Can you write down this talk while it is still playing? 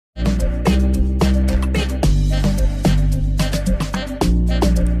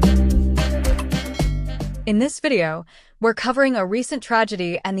In this video, we're covering a recent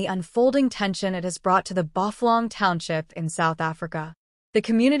tragedy and the unfolding tension it has brought to the Bophelong Township in South Africa. The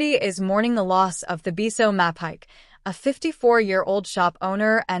community is mourning the loss of Thabiso Maphike, a 54-year-old shop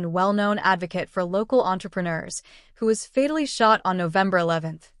owner and well-known advocate for local entrepreneurs, who was fatally shot on November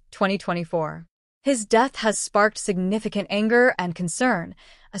 11, 2024. His death has sparked significant anger and concern,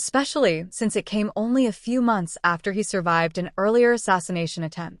 especially since it came only a few months after he survived an earlier assassination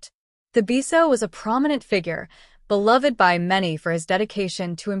attempt. Thabiso was a prominent figure, beloved by many for his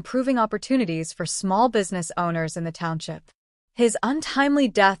dedication to improving opportunities for small business owners in the township. His untimely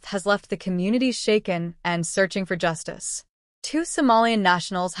death has left the community shaken and searching for justice. 2 Somalian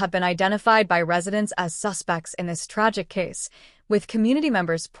nationals have been identified by residents as suspects in this tragic case, with community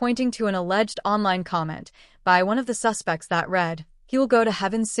members pointing to an alleged online comment by one of the suspects that read, "He will go to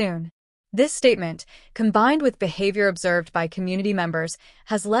heaven soon." This statement, combined with behavior observed by community members,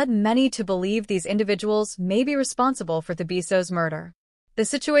 has led many to believe these individuals may be responsible for Thabiso's murder. The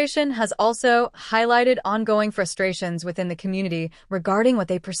situation has also highlighted ongoing frustrations within the community regarding what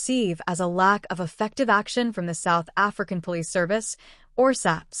they perceive as a lack of effective action from the South African Police Service, or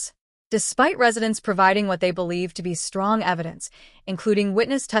SAPS. Despite residents providing what they believe to be strong evidence, including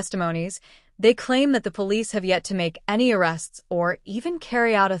witness testimonies, they claim that the police have yet to make any arrests or even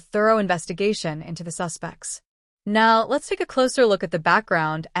carry out a thorough investigation into the suspects. Now, let's take a closer look at the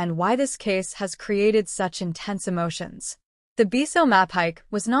background and why this case has created such intense emotions. Thabiso Maphike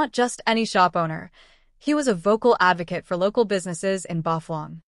was not just any shop owner. He was a vocal advocate for local businesses in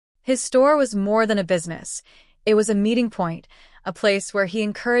Bophelong. His store was more than a business. It was a meeting point, a place where he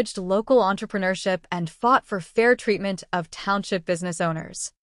encouraged local entrepreneurship and fought for fair treatment of township business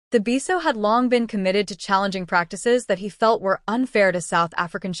owners. Thabiso had long been committed to challenging practices that he felt were unfair to South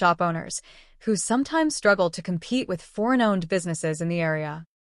African shop owners, who sometimes struggled to compete with foreign-owned businesses in the area.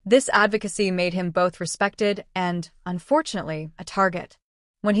 This advocacy made him both respected and, unfortunately, a target.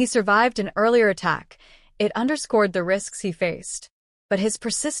 When he survived an earlier attack, it underscored the risks he faced. But his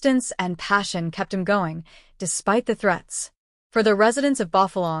persistence and passion kept him going, despite the threats. For the residents of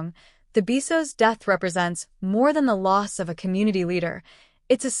Bophelong, Thabiso's death represents more than the loss of a community leader.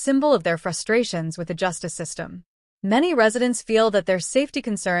 It's a symbol of their frustrations with the justice system. Many residents feel that their safety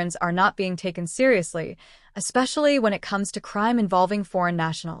concerns are not being taken seriously, especially when it comes to crime involving foreign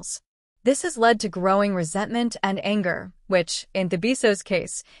nationals. This has led to growing resentment and anger, which, in Thabiso's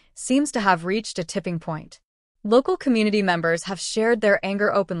case, seems to have reached a tipping point. Local community members have shared their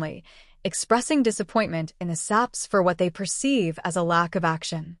anger openly, expressing disappointment in the SAPS for what they perceive as a lack of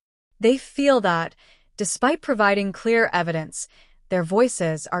action. They feel that, despite providing clear evidence, their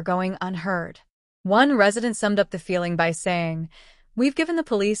voices are going unheard. One resident summed up the feeling by saying, "We've given the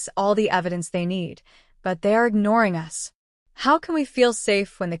police all the evidence they need, but they are ignoring us. How can we feel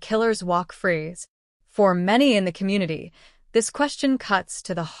safe when the killers walk free?" For many in the community, this question cuts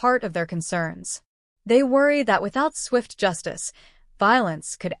to the heart of their concerns. They worry that without swift justice,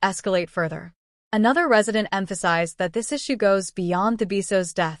 violence could escalate further. Another resident emphasized that this issue goes beyond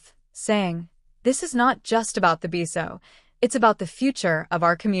Thabiso's death, saying, "This is not just about Thabiso. It's about the future of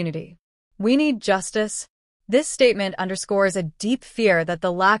our community. We need justice." This statement underscores a deep fear that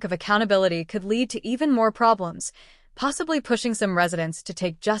the lack of accountability could lead to even more problems, possibly pushing some residents to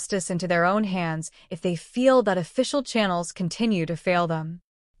take justice into their own hands if they feel that official channels continue to fail them.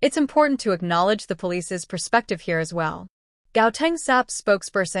 It's important to acknowledge the police's perspective here as well. Gauteng SAPS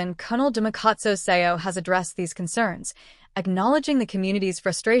spokesperson Colonel Dimakatso Sayo has addressed these concerns, acknowledging the community's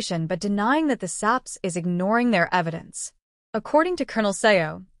frustration but denying that the SAPS is ignoring their evidence. According to Colonel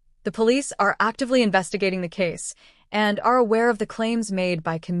Sayo, the police are actively investigating the case and are aware of the claims made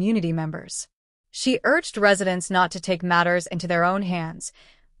by community members. She urged residents not to take matters into their own hands,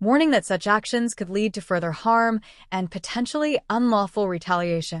 warning that such actions could lead to further harm and potentially unlawful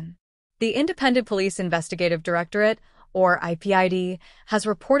retaliation. The Independent Police Investigative Directorate, or IPID, has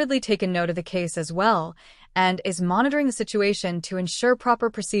reportedly taken note of the case as well and is monitoring the situation to ensure proper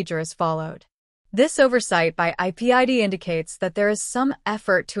procedure is followed. This oversight by IPID indicates that there is some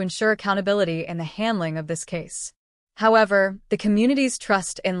effort to ensure accountability in the handling of this case. However, the community's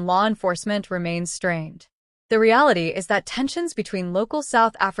trust in law enforcement remains strained. The reality is that tensions between local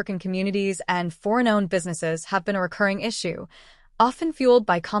South African communities and foreign-owned businesses have been a recurring issue, often fueled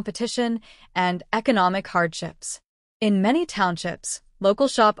by competition and economic hardships. In many townships, local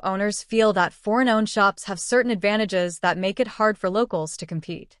shop owners feel that foreign-owned shops have certain advantages that make it hard for locals to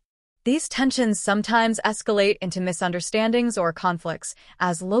compete. These tensions sometimes escalate into misunderstandings or conflicts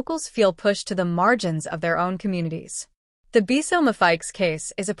as locals feel pushed to the margins of their own communities. Thabiso Maphike's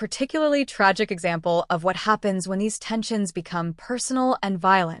case is a particularly tragic example of what happens when these tensions become personal and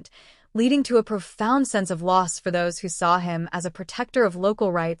violent, leading to a profound sense of loss for those who saw him as a protector of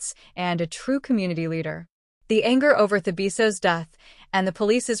local rights and a true community leader. The anger over Thabiso's death and the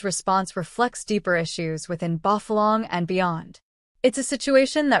police's response reflects deeper issues within Bophelong and beyond. It's a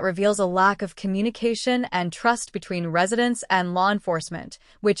situation that reveals a lack of communication and trust between residents and law enforcement,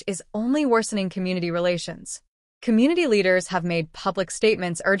 which is only worsening community relations. Community leaders have made public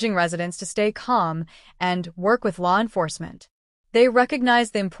statements urging residents to stay calm and work with law enforcement. They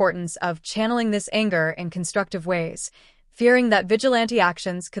recognize the importance of channeling this anger in constructive ways, fearing that vigilante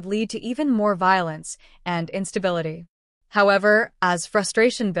actions could lead to even more violence and instability. However, as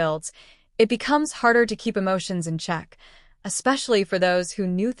frustration builds, it becomes harder to keep emotions in check, especially for those who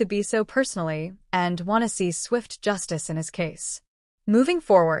knew Thabiso personally and want to see swift justice in his case. Moving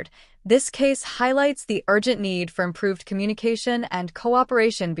forward, this case highlights the urgent need for improved communication and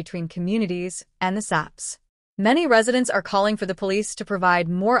cooperation between communities and the SAPS. Many residents are calling for the police to provide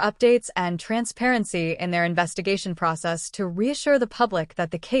more updates and transparency in their investigation process to reassure the public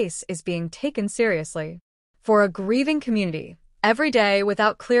that the case is being taken seriously. For a grieving community, every day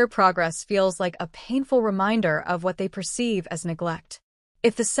without clear progress feels like a painful reminder of what they perceive as neglect.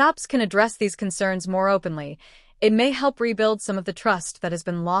 If the SAPS can address these concerns more openly, it may help rebuild some of the trust that has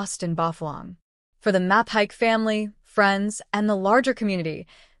been lost in Bophelong. For the Maphike family, friends, and the larger community,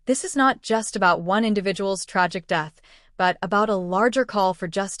 this is not just about one individual's tragic death, but about a larger call for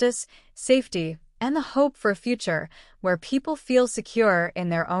justice, safety, and the hope for a future where people feel secure in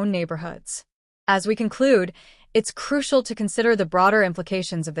their own neighborhoods. As we conclude, it's crucial to consider the broader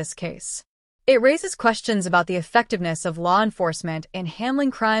implications of this case. It raises questions about the effectiveness of law enforcement in handling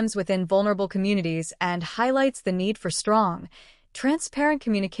crimes within vulnerable communities and highlights the need for strong, transparent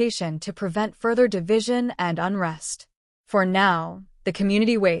communication to prevent further division and unrest. For now, the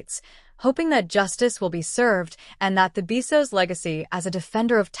community waits, hoping that justice will be served and that Thabiso's legacy as a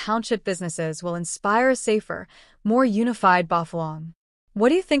defender of township businesses will inspire a safer, more unified Bophelong. What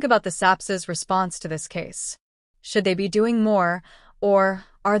do you think about the SAPS's response to this case? Should they be doing more, or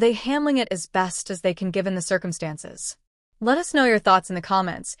are they handling it as best as they can given the circumstances? Let us know your thoughts in the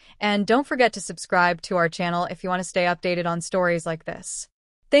comments, and don't forget to subscribe to our channel if you want to stay updated on stories like this.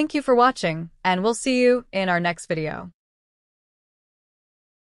 Thank you for watching, and we'll see you in our next video.